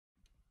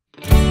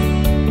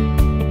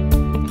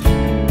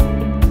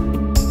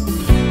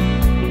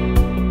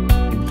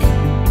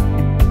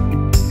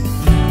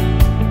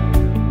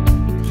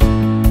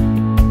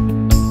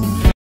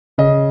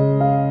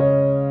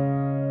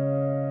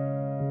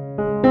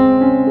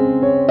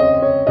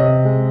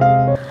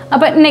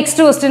അപ്പോൾ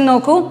next question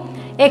നോക്കൂ.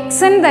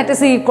 xn that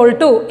is equal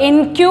to n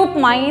cube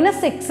minus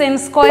xn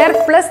square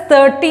plus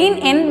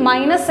 13n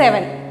minus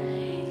 7.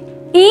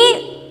 ഈ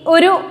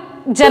ഒരു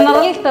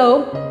general term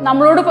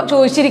നമ്മളോട്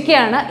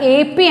ചോദിച്ചിരിക്കുകയാണ് A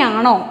P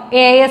ആണോ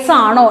A S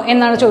ആണോ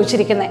എന്നാണ്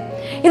ചോദിച്ചിരിക്കുന്നത്.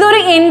 ഇതൊരു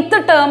nth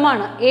ടേം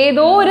ആണ്,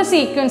 ഏതോ ഒരു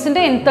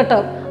സീക്വൻസിൻ്റെ nth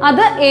ടേം,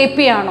 അത് എ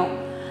പി ആണോ?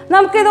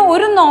 നമുക്കിത്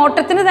ഒരു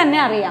നോട്ടത്തിന് തന്നെ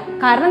അറിയാം,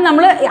 കാരണം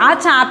നമ്മൾ ആ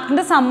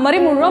ചാപ്റ്ററിൻ്റെ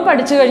സമ്മറി മുഴുവൻ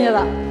പഠിച്ചു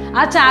കഴിഞ്ഞതാണ്.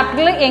 ആ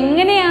ചാപ്റ്ററിൽ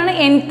എങ്ങനെയാണ്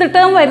nth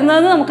ടേം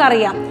വരുന്നതെന്ന്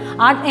നമുക്കറിയാം.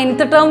 ആ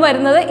nth ടേം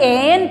വരുന്നത്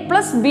an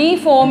പ്ലസ് ബി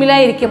ഫോമില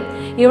ആയിരിക്കും.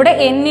 ഇവിടെ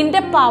എന്നിൻ്റെ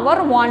പവർ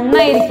 1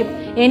 ആയിരിക്കും.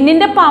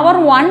 എന്നിൻ്റെ പവർ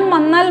 1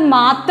 വന്നാൽ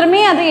മാത്രമേ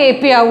അത് എ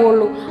പി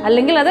ആവുള്ളൂ,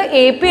 അല്ലെങ്കിൽ അത്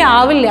എ പി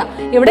ആവില്ല.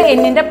 ഇവിടെ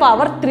എന്നിൻ്റെ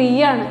പവർ 3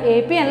 ആണ്, എ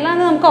പി അല്ല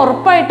എന്ന് നമുക്ക്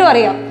ഉറപ്പായിട്ടും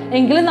അറിയാം.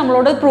 എങ്കിലും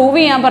നമ്മളോട് പ്രൂവ്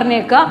ചെയ്യാൻ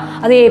പറഞ്ഞേക്കുക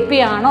അത് എ പി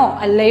ആണോ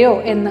അല്ലയോ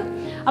എന്ന്.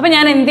 അപ്പോൾ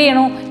ഞാൻ എന്ത്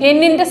ചെയ്യണു?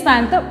 എന്നിൻ്റെ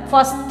സ്ഥാനത്ത്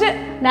ഫസ്റ്റ്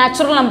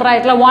നാച്ചുറൽ നമ്പർ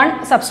ആയിട്ടുള്ള 1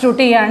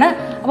 സബ്സ്റ്റിറ്റ്യൂട്ട് ചെയ്യാണ്.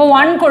 അപ്പോൾ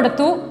 1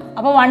 കൊടുത്തു.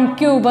 അപ്പോൾ 1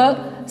 ക്യൂബ്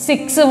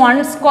 6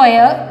 1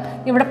 സ്ക്വയർ,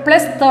 ഇവിടെ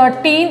plus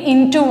 13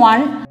 into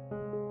 1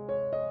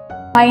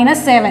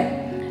 minus 7.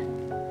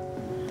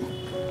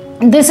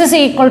 This is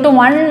equal to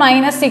 1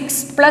 minus 6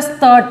 plus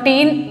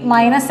 13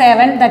 minus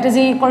 7, that is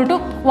equal to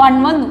 1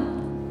 വന്നു.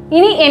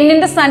 ഇനി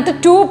എന്നിൻ്റെ സ്ഥാനത്ത്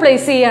 2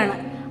 പ്ലേസ് ചെയ്യാണ്.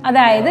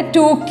 അതായത്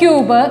 2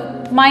 cube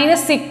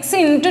minus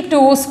 6 into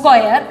 2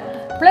 square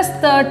plus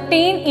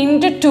 13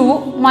 into 2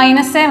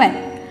 minus 7.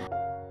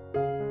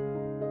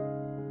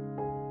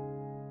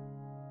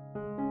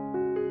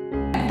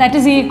 That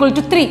is equal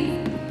to 3.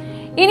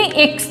 ഇനി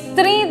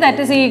x3 that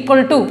is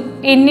equal to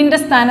എന്നിൻ്റെ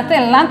സ്ഥാനത്ത്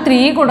എല്ലാം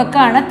 3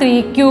 കൊടുക്കുകയാണ്. 3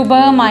 cube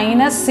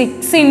minus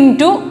 6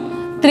 into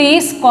 3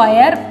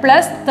 square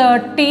plus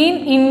 13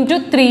 into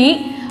 3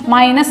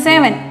 minus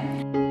 7.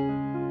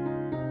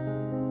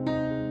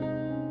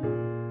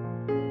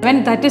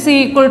 That is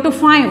equal to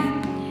 5.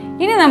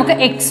 ഇനി നമുക്ക്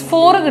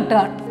x4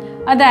 കിട്ടുകയാണ്.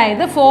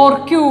 അതായത് 4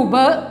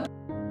 cube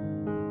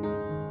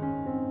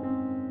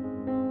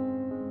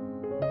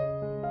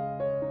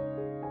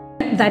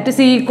that is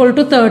equal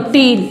to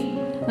 13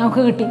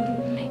 നമുക്ക് കിട്ടി.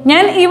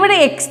 ഞാൻ ഇവിടെ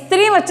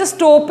x3 വെച്ച്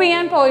സ്റ്റോപ്പ്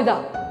ചെയ്യാൻ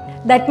പോയതാണ്.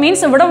 ദാറ്റ്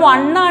മീൻസ് ഇവിടെ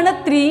 1 ആണ്,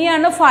 3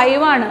 ആണ്,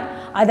 5 ആണ്.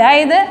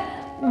 അതായത്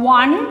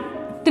 1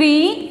 3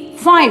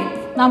 5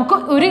 നമുക്ക്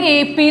ഒരു എ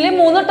പിയിൽ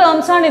 3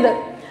 ടേംസ് ആണിത്.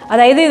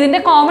 അതായത് ഇതിൻ്റെ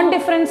കോമൺ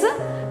ഡിഫറൻസ്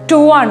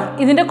 2 ആണ്,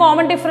 ഇതിൻ്റെ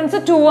കോമൺ ഡിഫറൻസ്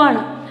 2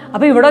 ആണ്.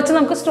 അപ്പോൾ ഇവിടെ വെച്ച്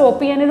നമുക്ക്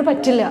സ്റ്റോപ്പ് ചെയ്യാനിത്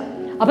പറ്റില്ല.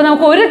 അപ്പോൾ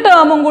നമുക്ക് ഒരു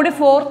ടേമും കൂടി,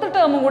 4th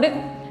ടേമും കൂടി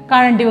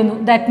കാണേണ്ടി വന്നു.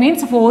 ദാറ്റ്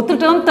മീൻസ് 4th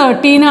ടേം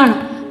 13 ആണ്.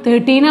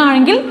 13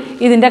 ആണെങ്കിൽ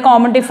ഇതിൻ്റെ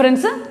കോമൺ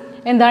ഡിഫറൻസ്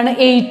എന്താണ്?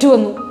 8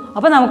 വന്നു.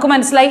 അപ്പോൾ നമുക്ക്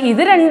മനസ്സിലായി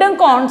ഇത് രണ്ടും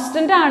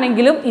കോൺസ്റ്റൻ്റ്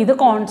ആണെങ്കിലും ഇത്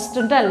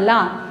കോൺസ്റ്റൻ്റ് അല്ല,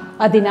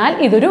 അതിനാൽ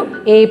ഇതൊരു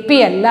എ പി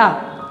അല്ല.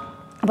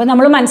 അപ്പോൾ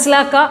നമ്മൾ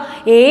മനസ്സിലാക്കുക,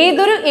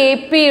 ഏതൊരു എ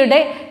പിയുടെ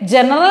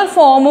ജനറൽ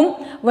ഫോമും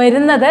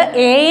വരുന്നത്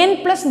എ എൻ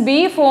പ്ലസ് ബി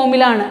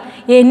ഫോമിലാണ്.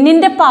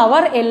 എന്നിൻ്റെ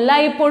പവർ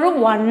എല്ലായ്പ്പോഴും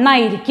 1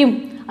 ആയിരിക്കും.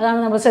 അതാണ്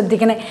നമ്മൾ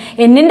ശ്രദ്ധിക്കുന്നത്.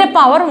 എന്നിൻ്റെ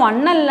പവർ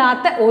 1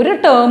 അല്ലാത്ത ഒരു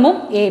ടേമും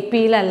എ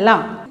പിയിലല്ല.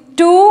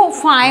 2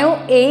 5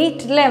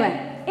 8 11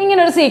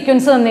 ഇങ്ങനൊരു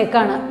സീക്വൻസ്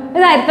തന്നേക്കാണ്.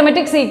 ഇത്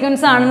അരിത്തമെറ്റിക്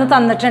സീക്വൻസ് ആണെന്ന്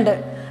തന്നിട്ടുണ്ട്.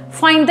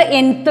 ഫൈൻഡ് ദ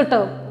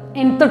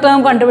nth ടേം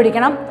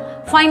കണ്ടുപിടിക്കണം.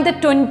 ഫൈൻഡ് ദ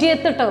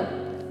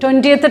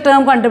 20th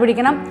ടേം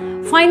കണ്ടുപിടിക്കണം.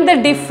 Find the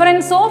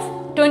difference of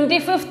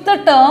 25th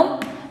term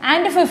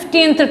and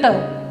 15th term.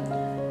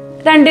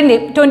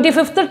 രണ്ടിൻ്റെയും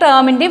 25th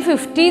ടേമിൻ്റെയും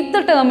 50th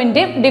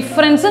ടേമിൻ്റെയും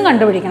ഡിഫറൻസും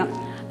കണ്ടുപിടിക്കണം.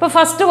 അപ്പോൾ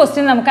ഫസ്റ്റ്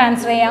ക്വസ്റ്റ്യൻ നമുക്ക്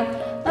ആൻസർ ചെയ്യാം.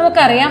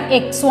 നമുക്കറിയാം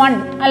x1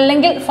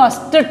 അല്ലെങ്കിൽ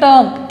ഫസ്റ്റ്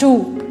ടേം 2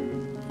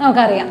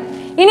 നമുക്കറിയാം.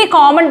 ഇനി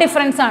കോമൺ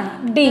ഡിഫറൻസ് ആണ്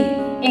d.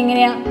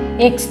 എങ്ങനെയാ?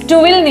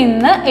 x2ൽ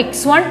നിന്ന്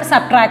x1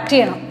 സബ്ട്രാക്ട്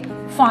ചെയ്യണം.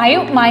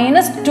 5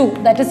 minus 2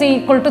 that is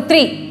equal to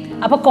 3.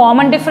 അപ്പോൾ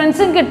കോമൺ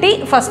ഡിഫറൻസും കിട്ടി,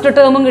 ഫസ്റ്റ്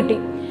ടേമും കിട്ടി.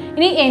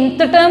 ഇനി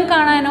nth ടേം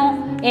കാണാനോ?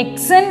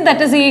 xn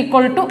that is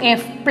equal to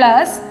f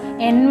plus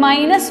n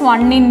minus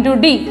 1 into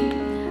d.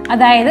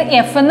 അതായത്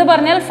f എന്ന്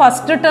പറഞ്ഞാൽ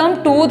ഫസ്റ്റ് ടേം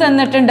 2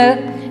 തന്നിട്ടുണ്ട്,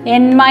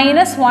 n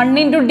minus 1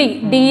 into d.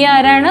 d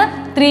ആരാണ്?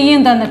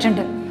 3യും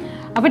തന്നിട്ടുണ്ട്.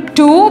 അപ്പോൾ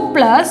 2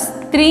 പ്ലസ്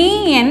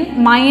 3n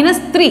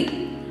മൈനസ് 3,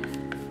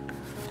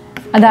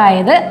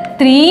 അതായത്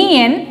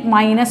 3n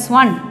മൈനസ്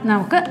 1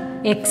 നമുക്ക്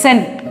xn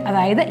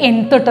അതായത്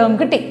nth ടേം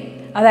കിട്ടി.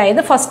 അതായത്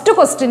ഫസ്റ്റ്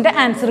ക്വസ്റ്റ്യൻ്റെ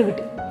ആൻസർ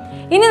കിട്ടി.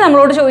 ഇനി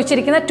നമ്മളോട്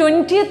ചോദിച്ചിരിക്കുന്ന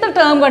 20th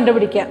ടേം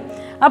കണ്ടുപിടിക്കുക.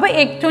 അപ്പോൾ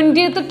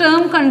 20th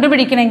ടേം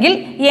കണ്ടുപിടിക്കണമെങ്കിൽ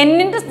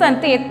എന്നിൻ്റെ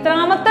സ്ഥാനത്ത്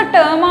എത്രാമത്തെ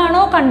ടേം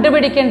ആണോ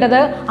കണ്ടുപിടിക്കേണ്ടത്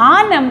ആ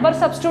നമ്പർ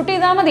സബ്സ്റ്റിറ്റ്യൂട്ട്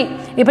ചെയ്താൽ മതി.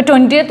 ഇപ്പോൾ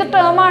 20th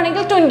ടേം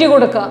ആണെങ്കിൽ 20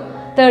 കൊടുക്കുക,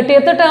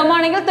 30th ടേം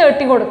ആണെങ്കിൽ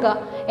 30 കൊടുക്കുക.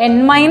 n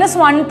മൈനസ്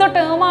 1th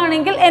ടേം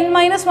ആണെങ്കിൽ n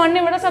മൈനസ് 1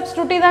 ഇവിടെ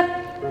സബ്സ്റ്റിറ്റ്യൂട്ട് ചെയ്താൽ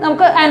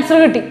നമുക്ക് ആൻസർ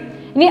കിട്ടി.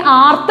 ഇനി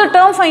 6th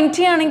ടേം ഫൈൻഡ്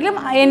ചെയ്യുകയാണെങ്കിലും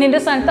എന്നിൻ്റെ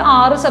സ്ഥാനത്ത്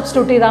 6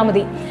 സബ്സ്റ്റിറ്റ്യൂട്ട് ചെയ്താൽ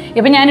മതി.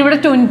 ഇപ്പം ഞാനിവിടെ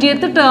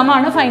 20th ടേം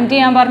ആണ് ഫൈൻഡ്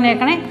ചെയ്യാൻ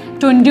പറഞ്ഞേക്കണേ.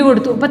 20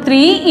 കൊടുത്തു. അപ്പോൾ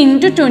 3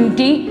 ഇൻറ്റു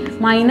 20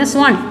 മൈനസ്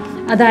 1,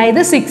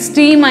 അതായത്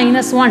 60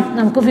 മൈനസ് 1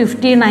 നമുക്ക്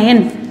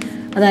 59.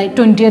 അതായത്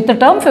 20th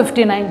ടേം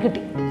 59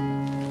 കിട്ടി.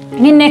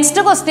 ഇനി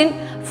next question,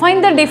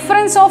 find the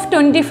difference of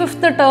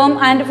 25th term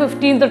and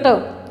 15th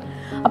term.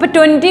 അപ്പോൾ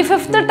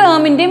 25th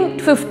ടേമിൻ്റെയും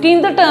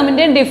 15th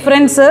ടേമിൻ്റെയും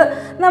ഡിഫറൻസ്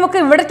നമുക്ക്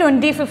ഇവിടെ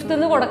 25th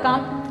എന്ന് കൊടുക്കാം,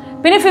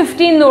 പിന്നെ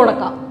 15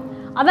 കൊടുക്കാം.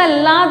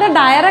 അതല്ലാതെ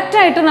ഡയറക്റ്റ്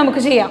ആയിട്ട്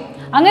നമുക്ക് ചെയ്യാം.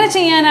 അങ്ങനെ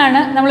ചെയ്യാനാണ്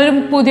നമ്മളൊരു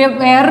പുതിയ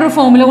വേറൊരു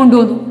ഫോമുല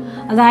കൊണ്ടുവന്നു.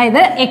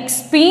 അതായത്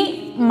X P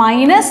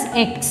minus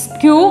X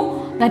Q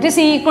that is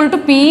equal to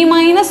P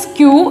minus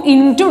Q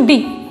into D.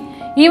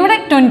 ഇവിടെ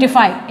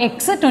 25,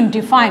 എക്സ്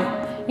 25,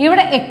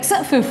 ഇവിടെ എക്സ്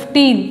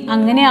 15.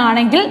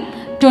 അങ്ങനെയാണെങ്കിൽ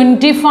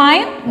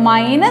 25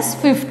 minus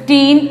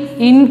 15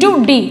 into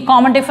D.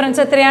 Common difference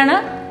എത്രയാണ്?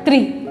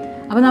 3.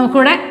 അപ്പോൾ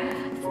നമുക്കിവിടെ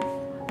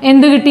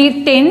എന്ത് കിട്ടി?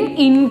 10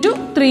 ഇൻറ്റു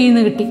 3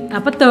 എന്ന് കിട്ടി.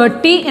 അപ്പോൾ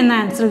 30 എന്ന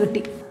ആൻസർ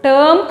കിട്ടി.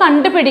 ടേം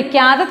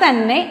കണ്ടുപിടിക്കാതെ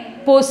തന്നെ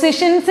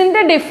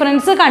പൊസിഷൻസിൻ്റെ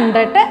ഡിഫറൻസ്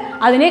കണ്ടിട്ട്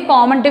അതിനെ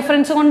കോമൺ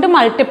ഡിഫറൻസ് കൊണ്ട്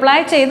മൾട്ടിപ്ലൈ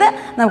ചെയ്ത്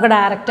നമുക്ക്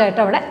ഡയറക്റ്റ്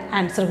ആയിട്ട് അവിടെ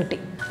ആൻസർ കിട്ടി.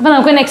 അപ്പോൾ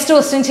നമുക്ക് നെക്സ്റ്റ്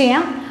ക്വസ്റ്റ്യൻ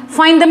ചെയ്യാം.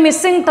 Find the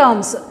missing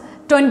terms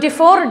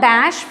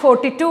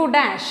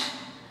 24-42-.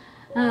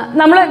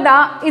 നമ്മൾ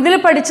ഇതിൽ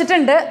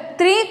പഠിച്ചിട്ടുണ്ട്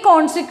 3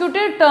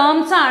 കോൺസിക്യൂട്ടീവ്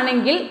ടേംസ്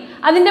ആണെങ്കിൽ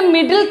അതിൻ്റെ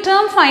മിഡിൽ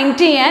ടേം ഫൈൻഡ്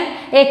ചെയ്യാൻ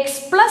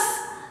എക്സ് പ്ലസ്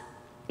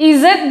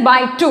ഇസഡ്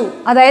ബൈ 2,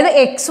 അതായത്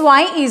X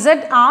Y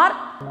Z R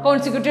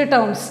consecutive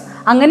terms.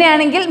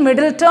 അങ്ങനെയാണെങ്കിൽ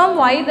middle term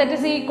y that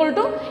is equal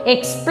to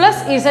X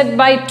plus Z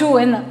by 2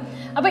 എന്ന്.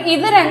 അപ്പോൾ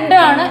ഇത്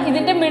രണ്ടാണ്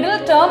ഇതിൻ്റെ മിഡിൽ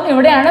ടേം.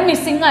 ഇവിടെയാണ്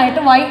മിസ്സിംഗ്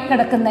ആയിട്ട് y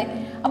കിടക്കുന്നത്.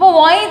 അപ്പോൾ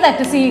y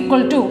that is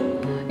equal to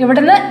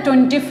ഇവിടുന്ന്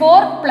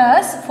 24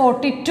 പ്ലസ്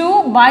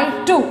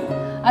 42/2,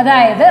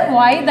 അതായത്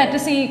y that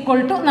is equal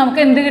to നമുക്ക്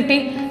എന്ത് കിട്ടി?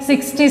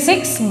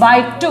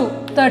 66/2,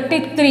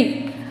 33.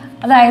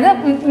 അതായത്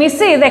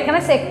മിസ് ചെയ്തേക്കണ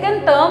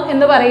സെക്കൻഡ് ടേം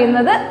എന്ന്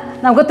പറയുന്നത്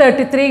നമുക്ക്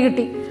 33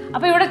 കിട്ടി.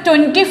 അപ്പോൾ ഇവിടെ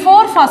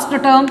 24 first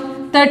term,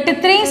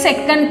 33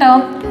 second term,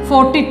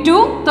 42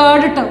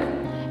 third term.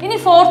 ഇനി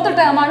ഫോർത്ത്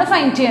ടേം ആണ്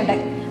ഫൈൻഡ്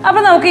ചെയ്യേണ്ടത്.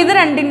 അപ്പോൾ നമുക്ക് ഇത്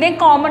രണ്ടിൻ്റെയും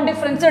കോമൺ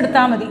ഡിഫറൻസ്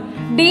എടുത്താൽ മതി.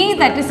 d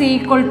that is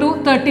equal to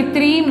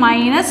 33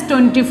 minus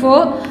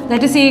 24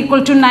 that is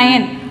equal to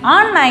 9. ആ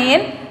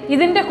 9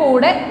 ഇതിൻ്റെ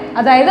കൂടെ,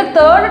 അതായത്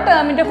തേർഡ്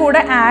ടേമിൻ്റെ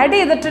കൂടെ ആഡ്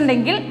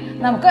ചെയ്തിട്ടുണ്ടെങ്കിൽ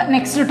നമുക്ക്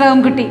നെക്സ്റ്റ് ടേം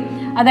കിട്ടി.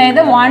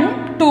 അതായത് 1,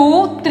 2,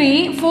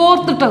 3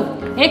 fourth term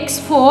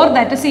x4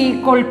 that is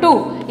equal to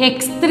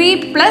x3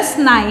 plus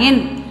 9,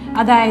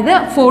 അതായത്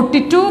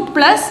 42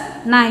 plus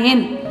 9,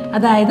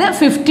 അതായത്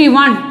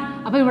 51.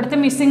 അപ്പോൾ ഇവിടുത്തെ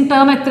മിസ്സിംഗ്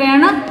ടേം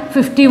എത്രയാണ്?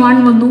 51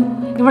 വന്നു.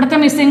 ഇവിടുത്തെ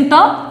മിസ്സിംഗ്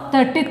ടേം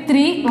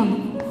 33 വന്നു.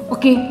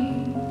 ഓക്കെ,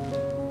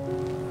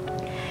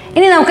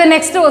 ഇനി നമുക്ക്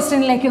നെക്സ്റ്റ്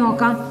ക്വസ്റ്റ്യനിലേക്ക്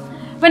നോക്കാം.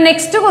 ഇപ്പം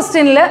നെക്സ്റ്റ്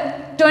ക്വസ്റ്റ്യനിൽ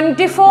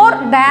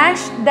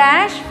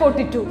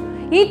 24-42.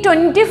 ഈ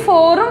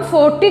 24ഉം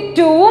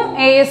 42ഉം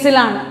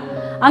ASലാണ്.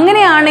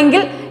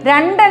 അങ്ങനെയാണെങ്കിൽ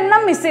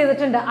രണ്ടെണ്ണം മിസ്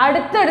ചെയ്തിട്ടുണ്ട്,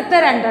 അടുത്തടുത്ത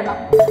രണ്ടെണ്ണം.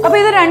 അപ്പോൾ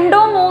ഇത്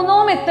 2ഓ 3ഓ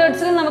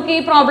മെത്തേഡ്സിൽ നമുക്ക് ഈ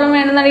പ്രോബ്ലം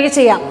വേണമെന്നുണ്ടെങ്കിൽ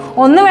ചെയ്യാം.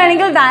 ഒന്ന്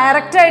വേണമെങ്കിൽ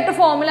ഡയറക്റ്റ് ആയിട്ട്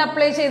ഫോമുല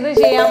അപ്ലൈ ചെയ്ത്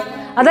ചെയ്യാം.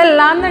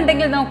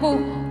 അതല്ലാന്നുണ്ടെങ്കിൽ നമുക്ക്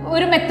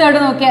ഒരു മെത്തേഡ്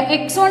നോക്കിയാൽ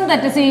x1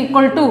 that is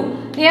equal to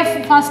f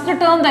first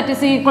term that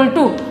is equal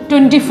to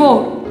 24.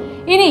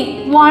 ഇനി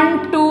 1,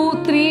 2,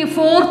 3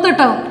 fourth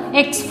term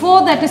x4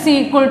 that is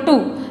equal to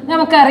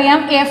നമുക്കറിയാം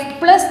f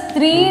plus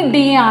 3d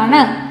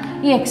ആണ്.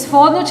 ഈ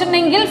x4 എന്ന്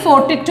വെച്ചിട്ടുണ്ടെങ്കിൽ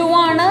 42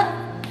 ആണ്.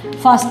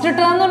 ഫസ്റ്റ്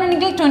ടേം എന്ന്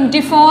പറഞ്ഞിട്ടുണ്ടെങ്കിൽ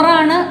 24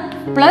 ആണ്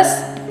പ്ലസ്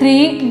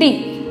 3d.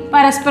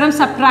 പരസ്പരം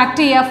സബ്ട്രാക്ട്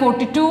ചെയ്യുക.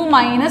 42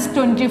 minus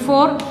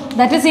 24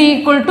 that is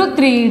equal to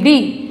 3d.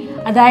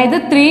 അതായത്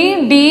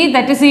 3d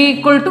that is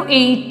equal to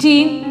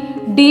 18,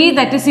 d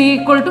that is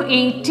equal to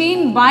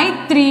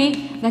 18/3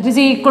 that is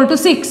equal to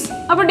 6.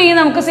 അപ്പോൾ d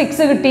നമുക്ക്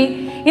 6 കിട്ടി.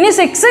 ഇനി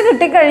 6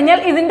 കിട്ടിക്കഴിഞ്ഞാൽ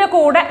ഇതിൻ്റെ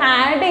കൂടെ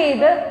ആഡ്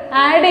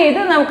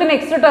ചെയ്ത് നമുക്ക്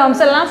നെക്സ്റ്റ്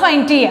ടേംസ് എല്ലാം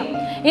ഫൈൻഡ് ചെയ്യാം.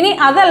 ഇനി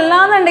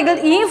അതല്ലാന്നുണ്ടെങ്കിൽ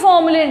ഈ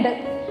ഫോമുല ഉണ്ട്.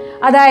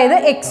 അതായത്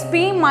X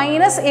P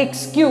minus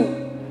X Q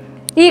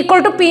equal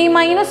to P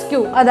minus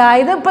Q.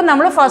 അതായത് ഇപ്പം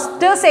നമ്മൾ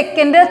ഫസ്റ്റ്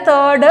സെക്കൻഡ്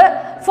തേർഡ്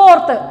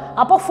ഫോർത്ത്,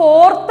 അപ്പോൾ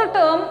fourth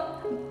term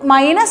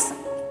minus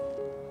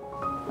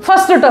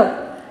first term,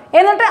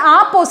 എന്നിട്ട് ആ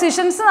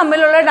പൊസിഷൻസ്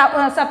തമ്മിലുള്ള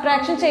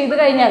സബ്ട്രാക്ഷൻ ചെയ്ത്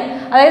കഴിഞ്ഞാൽ,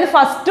 അതായത്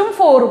ഫസ്റ്റും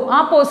ഫോറും ആ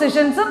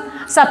പൊസിഷൻസും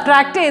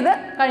സബ്ട്രാക്ട് ചെയ്ത്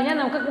കഴിഞ്ഞാൽ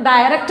നമുക്ക്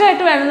ഡയറക്റ്റ്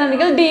ആയിട്ട്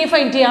വേണമെന്നുണ്ടെങ്കിൽ ഡി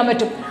ഫൈൻഡ് ചെയ്യാൻ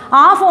പറ്റും.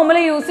 ആ ഫോമുല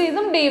യൂസ്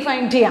ചെയ്തും ഡി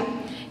ഫൈൻഡ് ചെയ്യാം.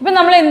 ഇപ്പം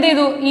നമ്മൾ എന്ത്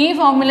ചെയ്തു? ഈ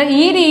ഫോമുല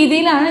ഈ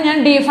രീതിയിലാണ് ഞാൻ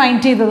ഡി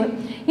ഫൈൻഡ് ചെയ്തത്.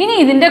 ഇനി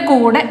ഇതിൻ്റെ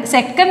കൂടെ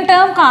സെക്കൻഡ്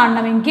ടേം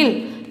കാണണമെങ്കിൽ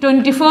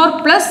 24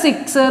 plus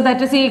 6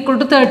 that is equal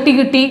to 30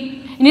 കിട്ടി.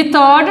 ഇനി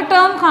തേർഡ്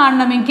ടേം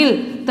കാണണമെങ്കിൽ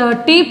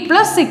 30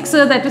 plus 6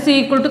 that is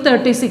equal to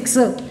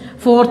 36.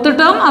 Fourth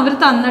term അവർ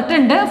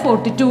തന്നിട്ടുണ്ട്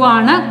 42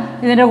 ആണ്.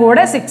 ഇതിൻ്റെ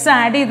കൂടെ 6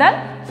 ആഡ് ചെയ്താൽ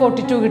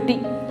 42 കിട്ടി.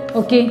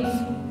 ഓക്കെ,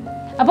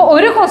 അപ്പോൾ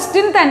ഒരു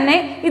ക്വസ്റ്റ്യൻ തന്നെ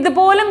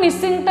ഇതുപോലെ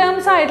മിസ്സിംഗ്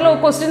ടേംസ് ആയിട്ടുള്ള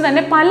ക്വസ്റ്റ്യൻ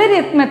തന്നെ പല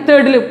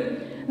മെത്തേഡിലും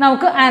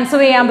നമുക്ക് ആൻസർ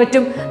ചെയ്യാൻ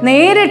പറ്റും.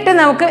 നേരിട്ട്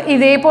നമുക്ക്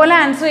ഇതേപോലെ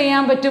ആൻസർ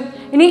ചെയ്യാൻ പറ്റും.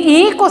 ഇനി ഈ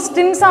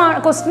ക്വസ്റ്റ്യൻ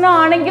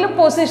ആണെങ്കിലും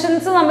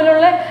പൊസിഷൻസ്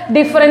തമ്മിലുള്ള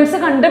ഡിഫറൻസ്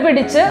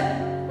കണ്ടുപിടിച്ച്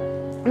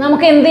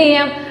നമുക്ക് എന്ത്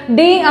ചെയ്യാം?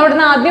 ഡി അവിടെ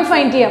നിന്ന് ആദ്യം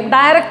ഫൈൻഡ് ചെയ്യാം.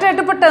 ഡയറക്റ്റ്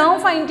ആയിട്ട് ഇപ്പോൾ ടേം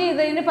ഫൈൻഡ്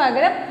ചെയ്തതിന്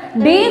പകരം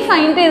ഡി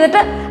ഫൈൻഡ്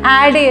ചെയ്തിട്ട്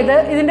ആഡ് ചെയ്ത്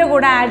ഇതിൻ്റെ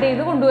കൂടെ ആഡ്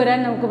ചെയ്ത് കൊണ്ടുവരാൻ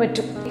നമുക്ക്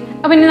പറ്റും.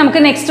 അപ്പം ഇനി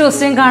നമുക്ക് നെക്സ്റ്റ്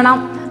ക്വസ്റ്റ്യൻ കാണാം.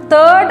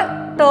 Third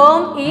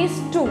term is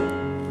 2,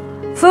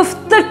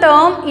 fifth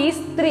term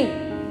is 3.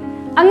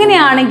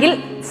 അങ്ങനെയാണെങ്കിൽ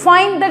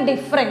find the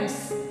difference.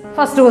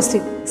 First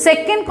question.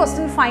 Second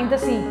question find the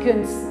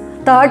sequence.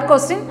 Third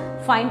question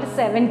find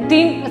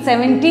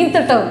 17th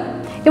term.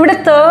 ഇവിടെ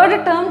തേർഡ്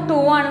ടേം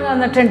 2 ആണെന്ന്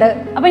തന്നിട്ടുണ്ട്.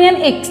 അപ്പോൾ ഞാൻ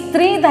x3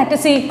 that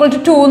is equal to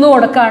 2 എന്ന്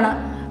കൊടുക്കുകയാണ്.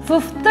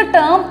 ഫിഫ്ത്ത്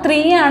ടേം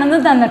 3 ആണെന്ന്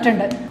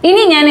തന്നിട്ടുണ്ട്.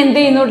 ഇനി ഞാൻ എന്ത്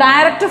ചെയ്യുന്നു,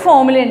 ഡയറക്റ്റ്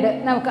ഫോർമുല ഉണ്ട്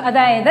നമുക്ക്.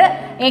 അതായത്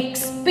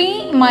X P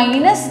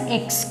minus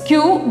X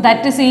Q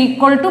that is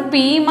equal to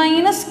P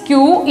minus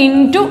Q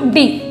into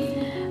D.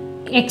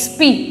 X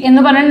P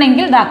എന്ന്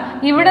പറഞ്ഞിട്ടുണ്ടെങ്കിൽ ദാ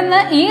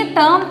ഇവിടുന്ന് ഈ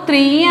ടേം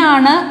 3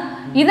 ആണ്,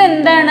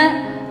 ഇതെന്താണ്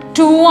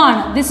 2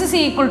 ആണ്. ദിസ് ഇസ്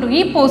ഈക്വൽ ടു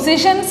ഈ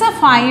പൊസിഷൻസ്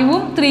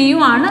 5ഉം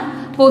 3ഉം ആണ്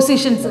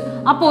പൊസിഷൻസ്.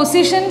 ആ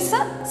പൊസിഷൻസ്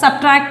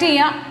സബ്ട്രാക്ട്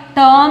ചെയ്യുക,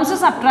 ടേംസ്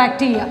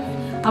സബ്ട്രാക്ട് ചെയ്യുക.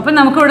 അപ്പം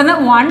നമുക്ക് ഇവിടുന്ന്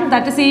 1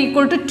 that is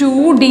equal to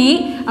 2d,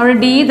 അവിടെ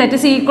d that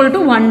is equal to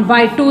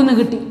 1/2 എന്ന്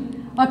കിട്ടി.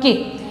 ഓക്കെ,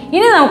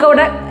 ഇനി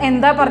നമുക്കിവിടെ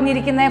എന്താ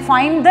പറഞ്ഞിരിക്കുന്നത്,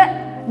 ഫൈൻഡ് ദ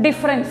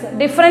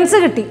ഡിഫറൻസ്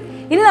കിട്ടി.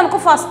 ഇനി നമുക്ക്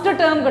ഫസ്റ്റ്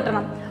ടേം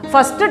കിട്ടണം.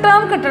 ഫസ്റ്റ്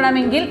ടേം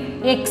കിട്ടണമെങ്കിൽ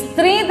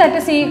x3 that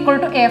is equal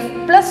to f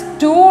plus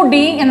 2d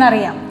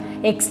എന്നറിയാം.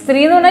 x3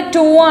 എന്ന് പറഞ്ഞാൽ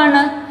 2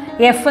 ആണ്,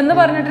 f എന്ന്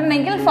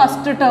പറഞ്ഞിട്ടുണ്ടെങ്കിൽ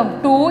first term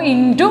 2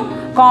 into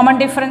common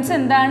difference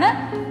എന്താണ്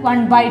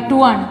 1/2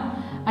 ആണ്.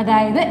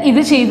 അതായത്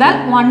ഇത് ചെയ്താൽ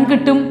 1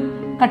 കിട്ടും,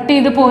 കട്ട്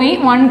ചെയ്ത് പോയി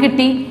 1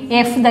 കിട്ടി.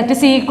 F that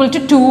is equal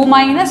to 2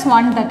 minus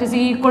 1 that is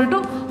equal to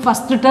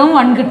first term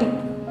 1 കിട്ടി.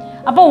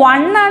 അപ്പോൾ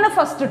 1 ആണ്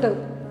first term,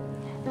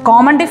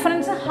 common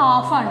difference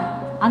half ആണ്.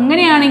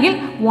 അങ്ങനെയാണെങ്കിൽ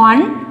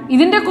 1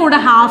 ഇതിൻ്റെ കൂടെ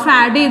ഹാഫ്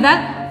ആഡ് ചെയ്താൽ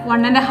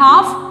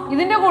 1.5,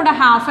 ഇതിൻ്റെ കൂടെ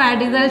ഹാഫ്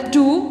ആഡ് ചെയ്താൽ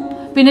 2,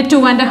 പിന്നെ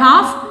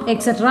 2.5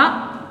 എക്സെട്ര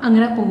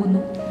അങ്ങനെ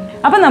പോകുന്നു.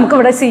 അപ്പം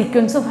നമുക്കിവിടെ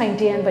സീക്വൻസ് ഫൈൻഡ്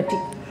ചെയ്യാൻ പറ്റി.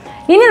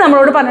 ഇനി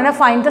നമ്മളോട് പറഞ്ഞാൽ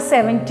ഫൈൻഡ് ദ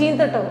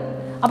 17th ടേം.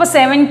 അപ്പോൾ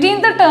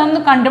 17th term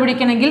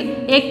കണ്ടുപിടിക്കണമെങ്കിൽ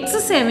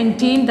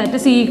x17 that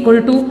is equal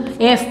to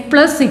F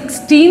plus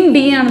 16d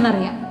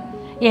ആണെന്നറിയാം.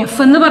 F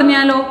എന്ന്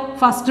പറഞ്ഞാലോ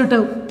ഫസ്റ്റ്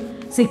ടേം,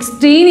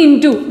 16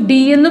 ഇൻറ്റു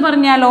ഡി എന്ന്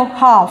പറഞ്ഞാലോ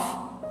ഹാഫ്.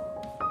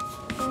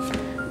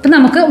 അപ്പം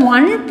നമുക്ക്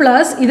 1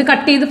 പ്ലസ് ഇത്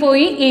കട്ട് ചെയ്ത്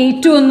പോയി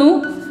 8 വന്നു.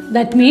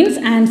 ദാറ്റ് മീൻസ്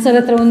ആൻസർ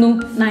എത്ര വന്നു,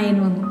 9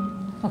 വന്നു.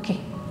 ഓക്കെ.